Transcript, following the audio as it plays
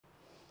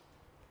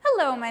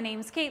Hello, my name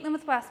is Caitlin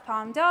with West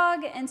Palm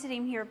Dog, and today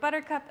I'm here at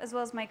Buttercup as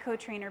well as my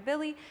co-trainer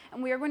Billy,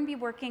 and we are going to be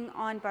working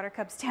on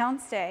Buttercup's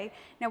downstay.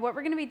 Now what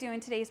we're going to be doing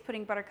today is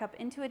putting Buttercup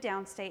into a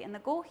downstay, and the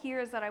goal here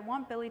is that I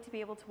want Billy to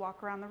be able to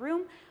walk around the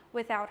room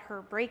without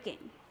her breaking.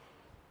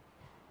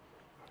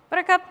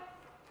 Buttercup.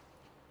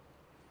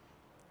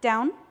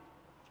 Down.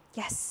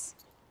 Yes.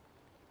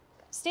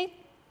 Stay.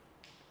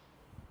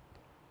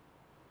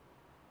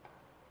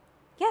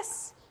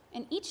 Yes.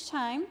 And each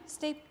time,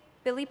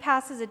 Billy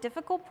passes a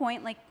difficult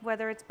point, like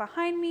whether it's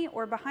behind me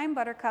or behind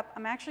Buttercup,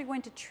 I'm actually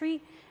going to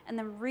treat and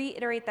then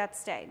reiterate that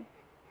stay.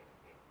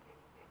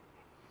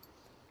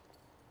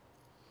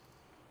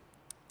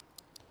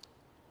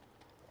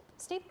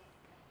 Stay.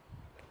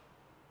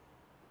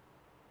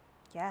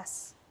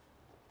 Yes.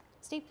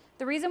 Stay.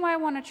 The reason why I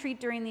want to treat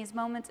during these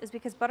moments is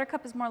because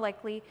Buttercup is more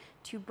likely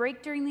to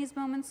break during these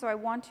moments, so I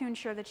want to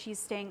ensure that she's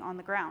staying on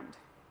the ground.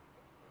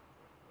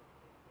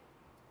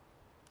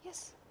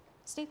 Yes.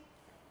 Stay.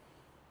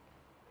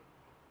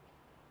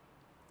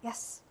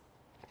 Yes.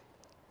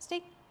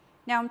 Stay.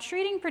 Now I'm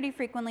treating pretty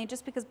frequently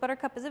just because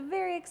Buttercup is a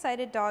very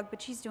excited dog,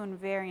 but she's doing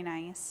very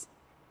nice.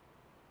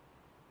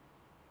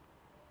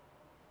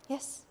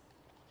 Yes.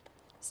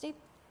 Stay.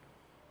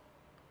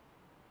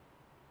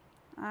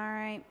 All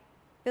right.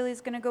 Billy's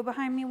going to go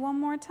behind me one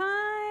more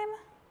time.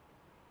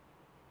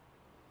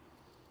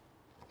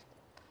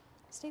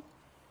 Stay.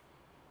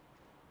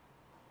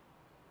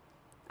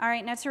 All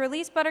right, now to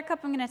release Buttercup,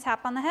 I'm going to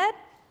tap on the head.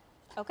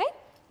 Okay.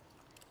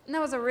 And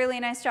that was a really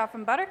nice job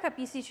from Buttercup.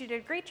 You see she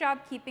did a great job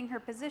keeping her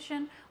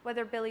position,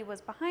 whether Billy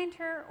was behind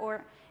her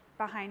or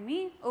behind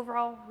me.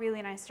 Overall,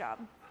 really nice job.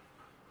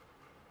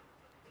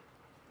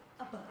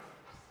 Above.